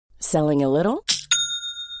Selling a little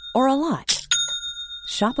or a lot?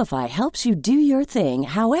 Shopify helps you do your thing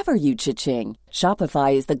however you cha-ching.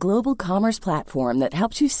 Shopify is the global commerce platform that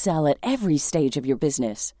helps you sell at every stage of your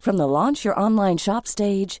business. From the launch your online shop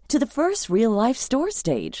stage to the first real-life store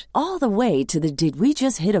stage, all the way to the did we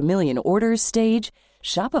just hit a million orders stage.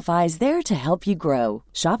 Shopify is there to help you grow.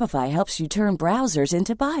 Shopify helps you turn browsers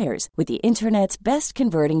into buyers with the internet's best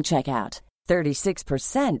converting checkout.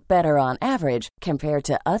 36% better on average compared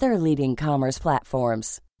to other leading commerce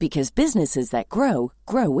platforms. Because businesses that grow,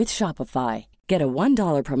 grow with Shopify. Get a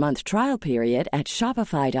 $1 per month trial period at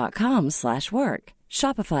shopify.com/work.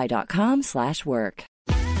 Shopify.com/work.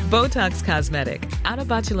 Botox Cosmetic, out of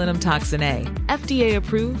botulinum toxin A, FDA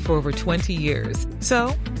approved for over 20 years.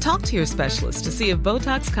 So, talk to your specialist to see if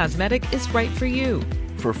Botox Cosmetic is right for you.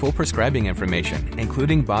 For full prescribing information,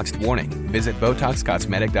 including boxed warning, visit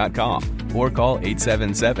BotoxCosmetic.com or call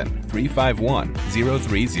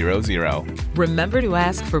 877-351-0300. Remember to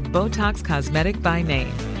ask for Botox Cosmetic by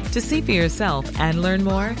name. To see for yourself and learn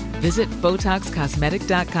more, visit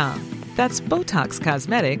BotoxCosmetic.com. That's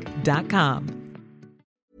BotoxCosmetic.com.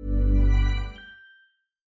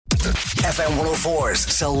 FM 104's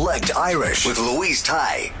Select Irish with Louise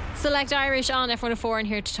Ty. Select Irish on F104, and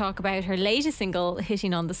here to talk about her latest single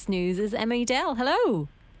hitting on the snooze is Edel. Hello.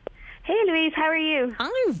 Hey Louise, how are you?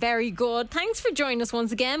 I'm very good. Thanks for joining us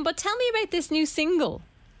once again, but tell me about this new single.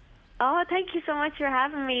 Oh, thank you so much for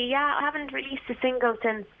having me. Yeah, I haven't released a single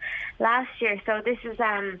since last year, so this is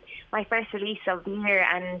my first release of the year,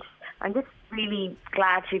 and I'm just really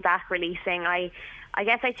glad to be back releasing. I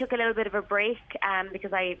guess I took a little bit of a break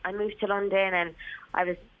because I moved to London and I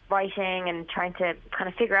was writing and trying to kind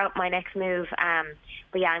of figure out my next move.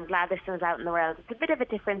 But yeah, I'm glad this one's out in the world. It's a bit of a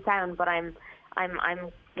different sound, but I'm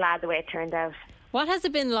glad the way it turned out. What has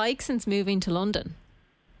it been like since moving to London?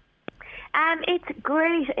 It's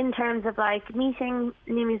great in terms of like meeting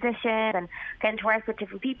new musicians and getting to work with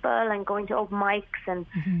different people and going to open mics and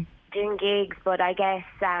doing gigs. But I guess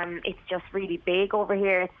it's just really big over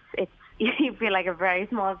here. It's you feel like a very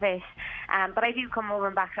small fish. But I do come over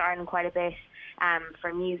and back to Ireland quite a bit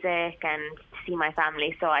for music and to see my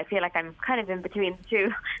family. So I feel like I'm kind of in between the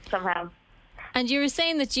two somehow. And you were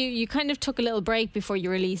saying that you kind of took a little break before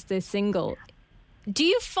you released this single. Do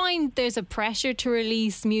you find there's a pressure to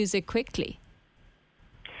release music quickly?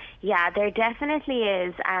 Yeah, there definitely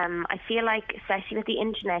is. I feel like, especially with the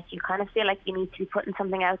internet, you kind of feel like you need to be putting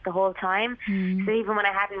something out the whole time. So even when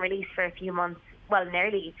I hadn't released for a few months, well,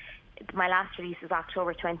 nearly, my last release was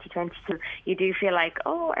October 2022. You do feel like,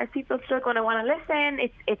 oh, are people still going to want to listen?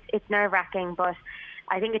 It's nerve-wracking, but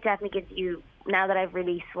I think it definitely gives you, now that I've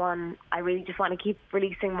released one, I really just want to keep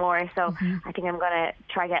releasing more. So I think I'm going to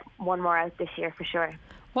try get one more out this year for sure.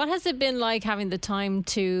 What has it been like having the time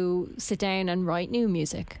to sit down and write new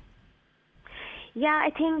music? Yeah, I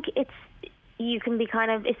think you can be kind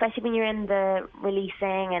of, especially when you're in the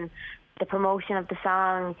releasing and the promotion of the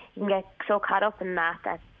song, you can get so caught up in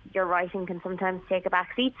that your writing can sometimes take a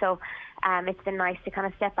back seat. So it's been nice to kind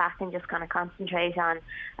of step back and just kind of concentrate on,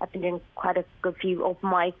 I've been doing quite a good few open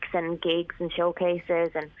mics and gigs and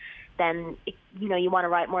showcases, and then, you want to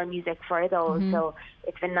write more music for those. So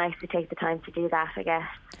it's been nice to take the time to do that, I guess.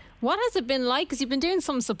 What has it been like? Because you've been doing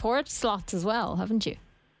some support slots as well, haven't you?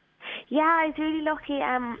 Yeah, I was really lucky.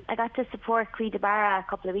 I got to support Cree DeBarra a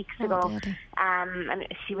couple of weeks ago, and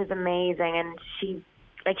she was amazing, and she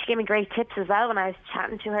gave me great tips as well when I was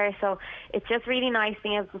chatting to her. So it's just really nice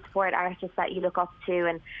being able to support artists that you look up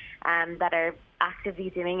to and that are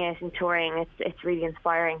actively doing it and touring. It's really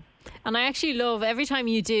inspiring. And I actually love every time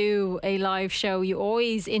you do a live show, you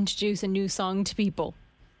always introduce a new song to people.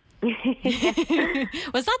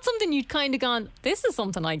 Was that something you'd kind of gone, this is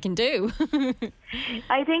something I can do?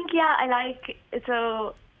 I think, yeah,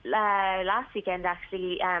 last weekend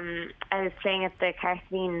actually, I was playing at the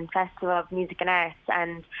Cartagena Festival of Music and Arts,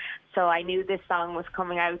 and so I knew this song was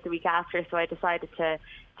coming out the week after, so I decided to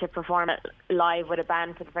perform it live with a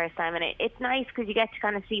band for the first time. And it's nice because you get to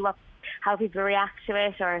kind of see how people react to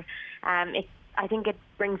it, or I think it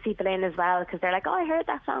brings people in as well because they're like, oh, I heard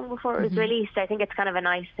that song before it was released. I think it's kind of a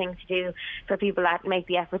nice thing to do for people that make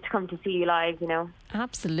the effort to come to see you live,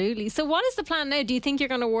 Absolutely. So what is the plan now? Do you think you're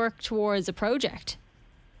going to work towards a project?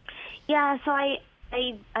 Yeah, so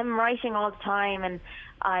I'm writing all the time and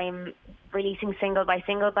I'm releasing single by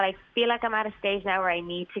single, but I feel like I'm at a stage now where I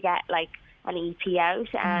need to get an EP out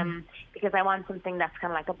because I want something that's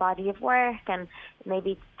kind of like a body of work and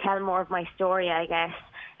maybe tell more of my story, I guess.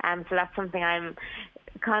 So that's something I'm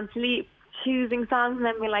constantly choosing songs and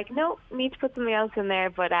then be like, no, need to put something else in there.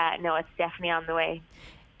 But no, it's definitely on the way.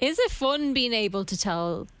 Is it fun being able to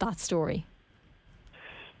tell that story?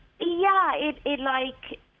 Yeah, Yeah, it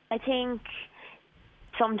like, I think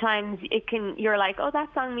sometimes you're like, oh,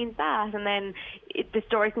 that song means that, and then the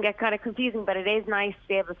story can get kind of confusing, but it is nice to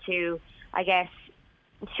be able to, I guess,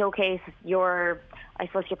 showcase your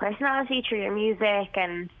personality through your music.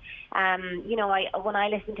 And when I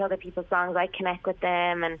listen to other people's songs, I connect with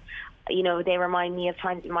them, and they remind me of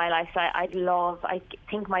times in my life. So I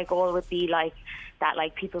think my goal would be like that,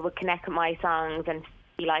 like people would connect with my songs and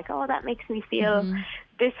be like, oh, that makes me feel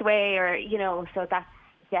this way, or so that's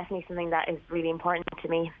definitely something that is really important to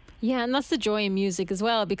me. Yeah, and that's the joy in music as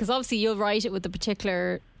well, because obviously you'll write it with a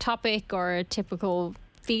particular topic or a typical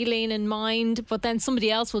feeling in mind, but then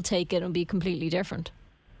somebody else will take it and be completely different.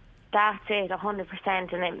 That's it,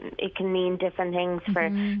 100%, and it can mean different things for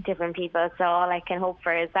different people. So all I can hope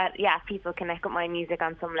for is that, people connect with my music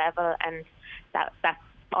on some level, and that's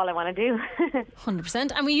all I want to do.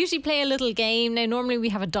 100%. And we usually play a little game. Now, normally we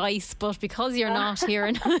have a dice, but because you're not here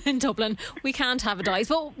in Dublin, we can't have a dice.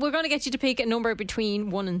 But we're going to get you to pick a number between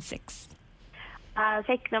 1 and 6. I'll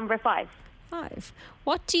take number 5. 5.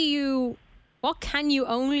 What can you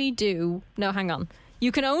only do? No, hang on.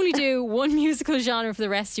 You can only do one musical genre for the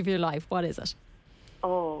rest of your life. What is it?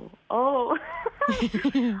 Oh.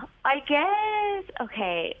 I guess,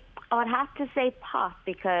 okay, I'd have to say pop,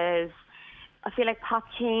 because I feel like pop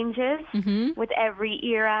changes with every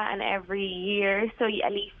era and every year. So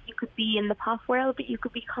at least you could be in the pop world, but you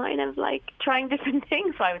could be kind of like trying different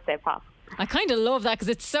things. So I would say pop. I kind of love that, because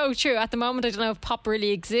it's so true. At the moment, I don't know if pop really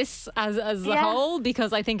exists as a whole,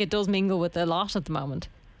 because I think it does mingle with a lot at the moment.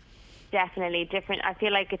 Definitely different. I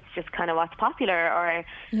feel like it's just kind of what's popular, or I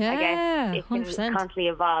guess it can 100%. constantly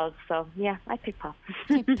evolve. So yeah, I pick pop.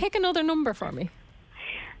 Okay, pick another number for me.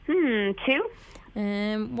 2.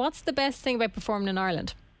 What's the best thing about performing in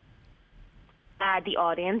Ireland? The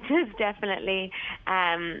audiences, definitely.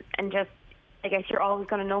 And just, I guess you're always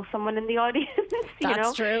going to know someone in the audience.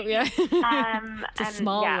 That's true, yeah. It's a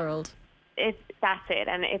small world. That's it.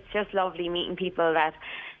 And it's just lovely meeting people that,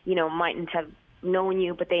 mightn't have known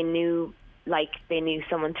you, but they knew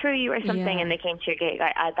someone through you or something, and they came to your gig.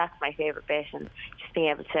 That's my favourite bit, and just being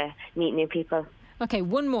able to meet new people. Okay,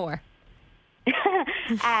 one more.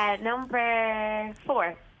 Number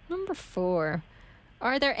 4. Number 4.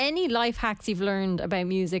 Are there any life hacks you've learned about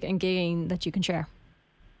music and gigging that you can share?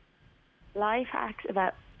 Life hacks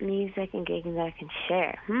about music and gigging that I can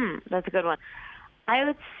share. That's a good one. I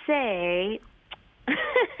would say,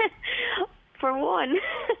 for one,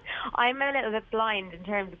 I'm a little bit blind in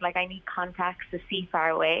terms of I need contacts to see far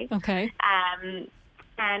away. Okay.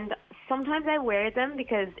 And sometimes I wear them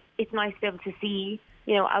because it's nice to be able to see,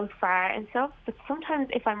 out far and stuff. But sometimes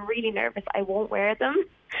if I'm really nervous, I won't wear them.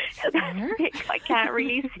 So I can't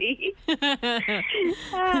really see. So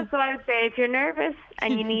I would say if you're nervous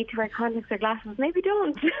and you need to wear contacts or glasses, maybe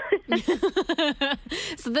don't.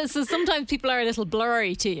 So sometimes people are a little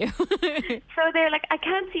blurry to you. So they're like, I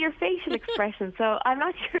can't see your facial expression, so I'm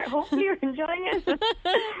not sure. Hopefully you're enjoying it.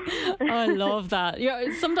 I love that.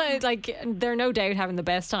 Sometimes they're no doubt having the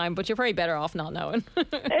best time, but you're probably better off not knowing.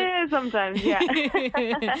 Sometimes, yeah.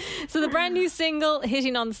 So the brand new single,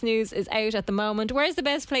 Hitting on the Snooze, is out at the moment. Where's the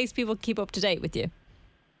best place people keep up to date with you?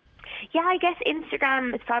 Yeah, I guess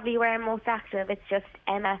Instagram is probably where I'm most active. It's just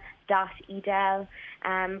emma.edel.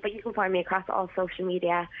 But you can find me across all social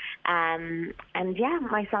media. And yeah,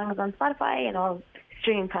 my song is on Spotify and all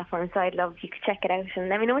streaming platforms, so I'd love if you could check it out and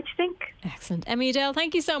let me know what you think. Excellent. Emma Edel,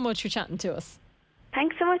 thank you so much for chatting to us.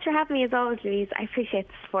 Thanks so much for having me as always, Louise. I appreciate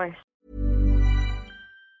the support.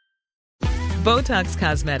 Botox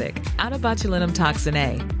Cosmetic, out of botulinum toxin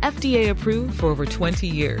A, FDA approved for over 20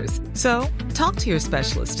 years. So, talk to your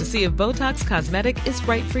specialist to see if Botox Cosmetic is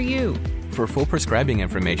right for you. For full prescribing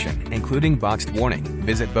information, including boxed warning,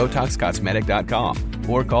 visit BotoxCosmetic.com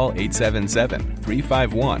or call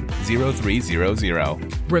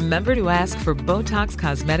 877-351-0300. Remember to ask for Botox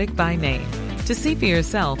Cosmetic by name. To see for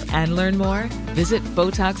yourself and learn more, visit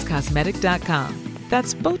BotoxCosmetic.com.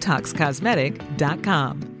 That's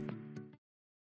BotoxCosmetic.com.